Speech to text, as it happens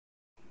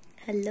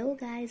Hello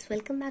guys,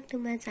 welcome back to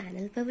my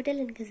channel Pivotal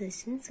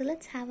Inquisition. So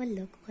let's have a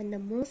look on the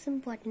most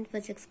important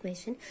physics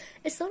question.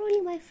 It's not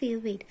only my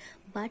favorite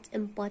but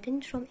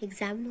important from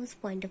examiner's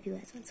point of view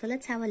as well. So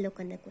let's have a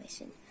look on the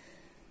question.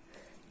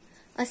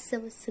 A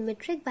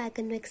symmetric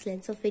biconvex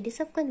lens of radius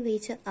of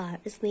curvature r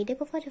is made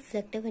up of a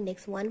reflective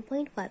index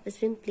 1.5 is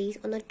being placed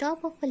on the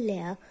top of a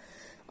layer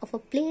of a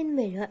plane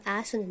mirror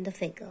as shown in the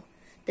figure.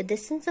 The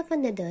distance of a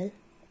needle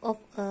of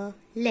a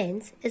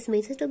lens is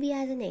measured to be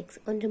as an x.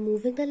 On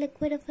removing the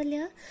liquid of a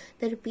layer,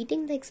 the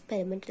repeating the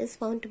experiment is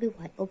found to be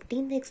y.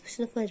 Obtain the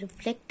expression of a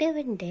reflective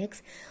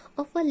index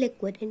of a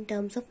liquid in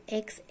terms of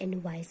x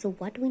and y. So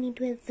what we need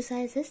to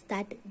emphasize is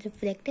that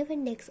reflective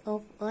index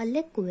of a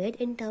liquid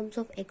in terms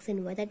of x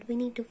and y that we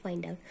need to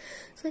find out.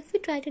 So if we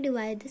try to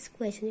divide this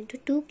question into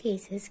two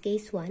cases,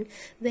 case 1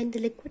 when the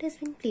liquid is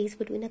being placed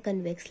between a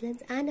convex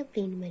lens and a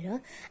plane mirror,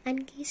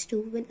 and case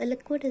 2 when a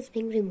liquid is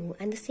being removed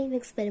and the same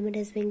experiment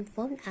is being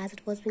performed as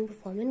it was being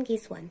performed in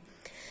case 1.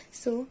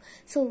 So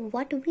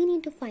what we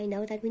need to find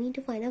out, that we need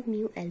to find out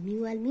mu L.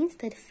 Mu L means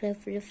the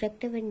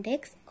refractive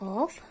index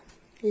of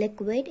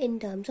liquid in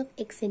terms of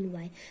x and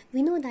y.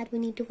 We know that we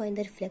need to find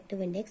the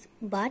reflective index,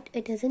 but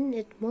it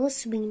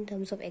must be in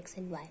terms of x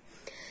and y.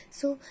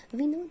 So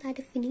we know that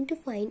if we need to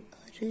find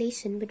a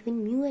relation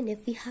between mu and f,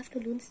 we have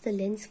to use the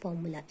lens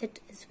formula. It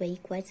is very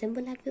quite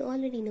simple that we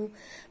already know.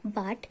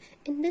 But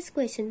in this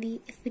question,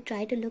 if we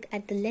try to look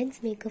at the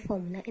lens maker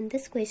formula, in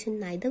this question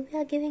neither we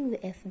are giving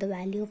the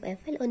value of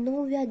fl, or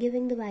no we are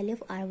giving the value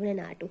of r1 and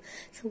r2.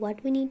 So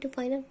what we need to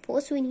find out,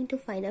 first we need to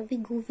find out, we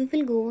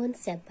will go on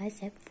step by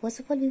step. First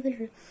of all, we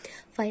will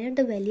find out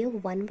the value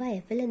of 1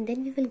 by fl, and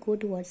then we will go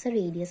towards the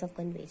radius of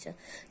curvature.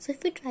 So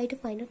if we try to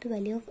find out the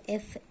value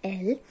of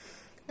fl,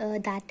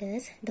 that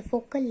is the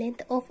focal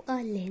length of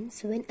a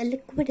lens when a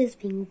liquid is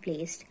being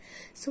placed.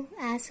 So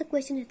as the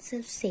question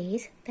itself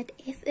says, that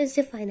f is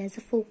defined as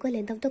the focal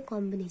length of the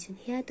combination.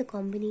 Here the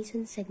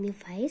combination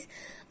signifies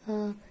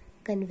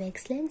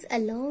convex lens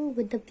along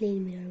with the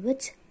plane mirror,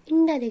 which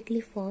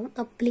indirectly form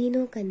a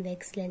plano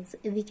convex lens.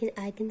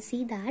 I can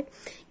see that,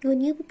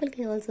 even you people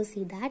can also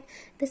see that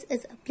this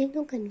is a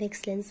plano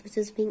convex lens which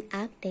is being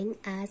acting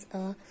as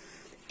a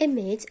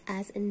image,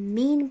 as a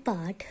main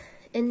part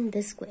in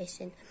this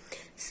question.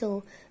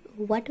 So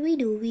what we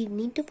do, we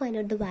need to find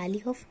out the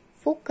value of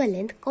focal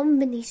length,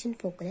 combination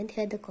focal length.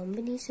 Here the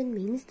combination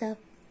means the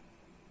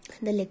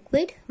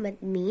liquid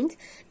means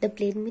the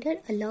plane mirror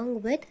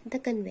along with the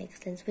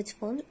convex lens, which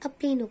forms a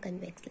plano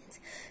convex lens.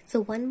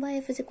 So 1 by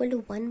f is equal to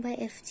 1 by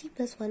fg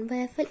plus 1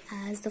 by fl,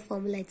 as the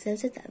formula itself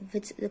says,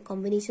 which the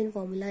combination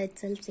formula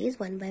itself says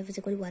 1 by f is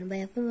equal to 1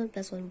 by f1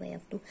 plus 1 by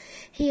f2.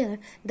 Here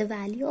the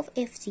value of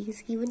fg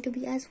is given to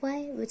be as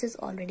y, which is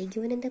already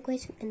given in the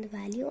question, and the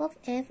value of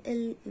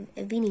fl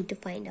we need to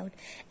find out,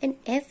 and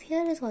f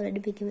here is already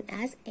been given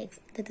as x,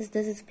 that is,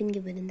 this has been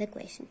given in the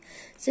question.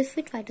 So if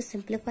we try to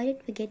simplify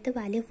it, we get the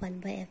value of 1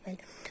 by fl.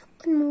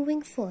 On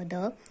moving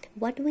further,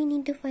 what we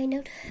need to find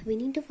out, we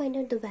need to find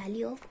out the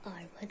value of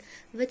r1,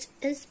 which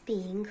is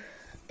being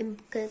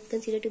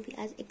considered to be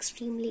as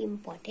extremely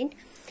important,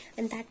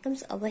 and that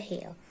comes over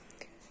here.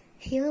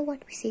 Here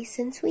what we say,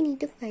 since we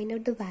need to find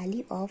out the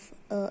value of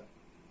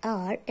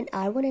r and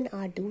r1 and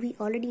r2, we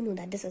already know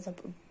that this is a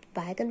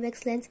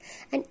biconvex lens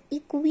and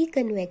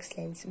equiconvex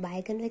lens.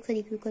 Biconvex or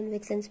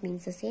equiconvex lens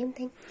means the same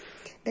thing,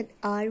 that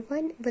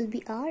r1 will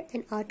be r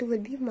and r2 will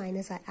be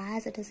minus r,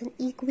 as it is an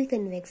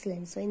equiconvex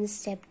lens. So in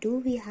step 2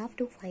 we have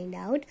to find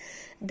out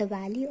the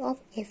value of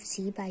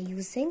fg by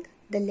using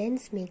the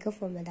lens maker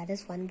formula, that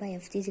is 1 by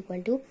fg is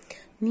equal to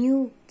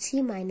mu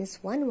g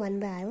minus 1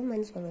 by r1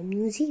 minus 1 by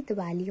mu g. The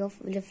value of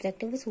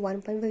reflective is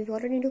 1.5. We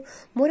already know,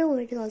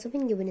 moreover it has also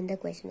been given in the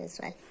question as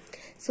well.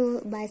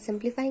 So by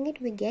simplifying it,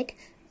 we get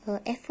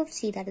f of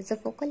c, that is the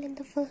focal length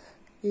of a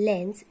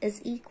lens,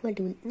 is equal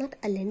to, not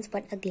a lens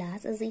but a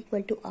glass, is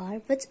equal to r,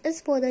 which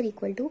is further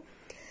equal to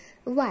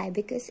y,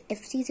 because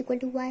fc is equal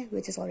to y,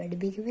 which is already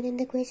be given in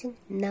the question.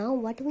 Now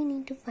what we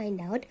need to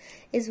find out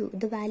is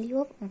the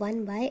value of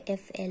 1 by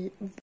fl.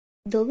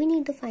 Though we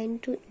need to find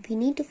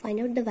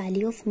out the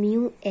value of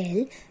mu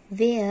L,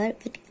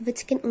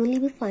 which can only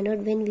be found out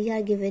when we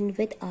are given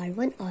with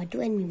r1,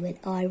 r2 and mu L.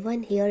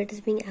 r1 here it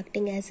is being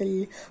acting as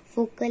a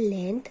focal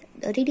length,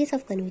 the radius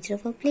of curvature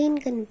of a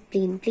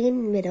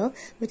plane mirror,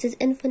 which is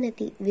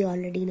infinity, we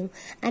already know.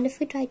 And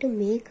if we try to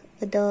make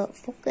the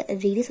focal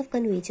radius of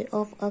curvature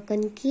of a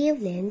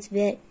concave lens,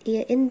 where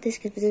in this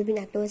case which has been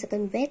acting as a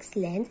convex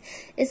lens,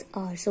 is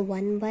r. So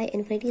 1 by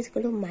infinity is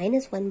equal to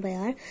minus 1 by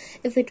r.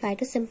 If we try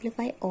to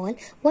simplify all,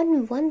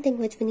 one thing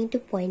which we need to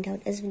point out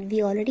is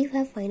we already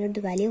have found out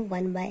the value of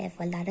 1 by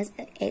fl, that is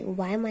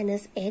y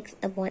minus x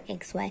upon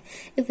xy.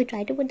 If we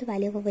try to put the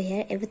value over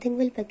here, everything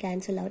will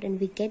cancel out and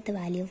we get the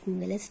value of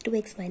mu is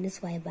 2x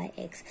minus y by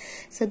x.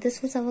 So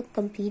this was our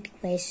complete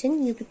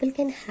question. You people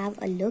can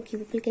have a look, you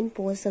people can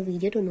pause the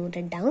video to note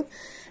it down,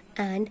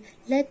 and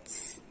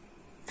let's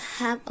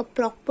have a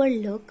proper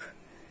look.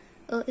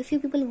 If you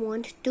people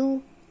want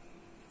to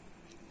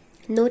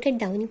note it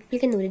down. You people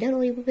can note it down,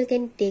 or you people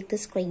can take the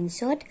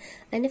screenshot.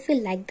 And if you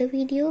like the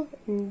video,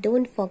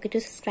 don't forget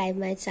to subscribe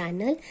my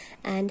channel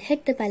and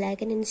hit the bell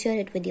icon and share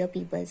it with your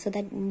people so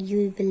that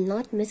you will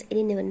not miss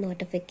any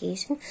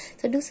notification.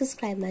 So do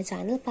subscribe my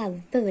channel,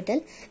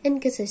 Pivotal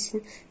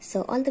Inquisition.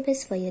 So all the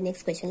best for your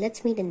next question.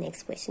 Let's meet in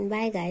next question.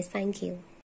 Bye guys. Thank you.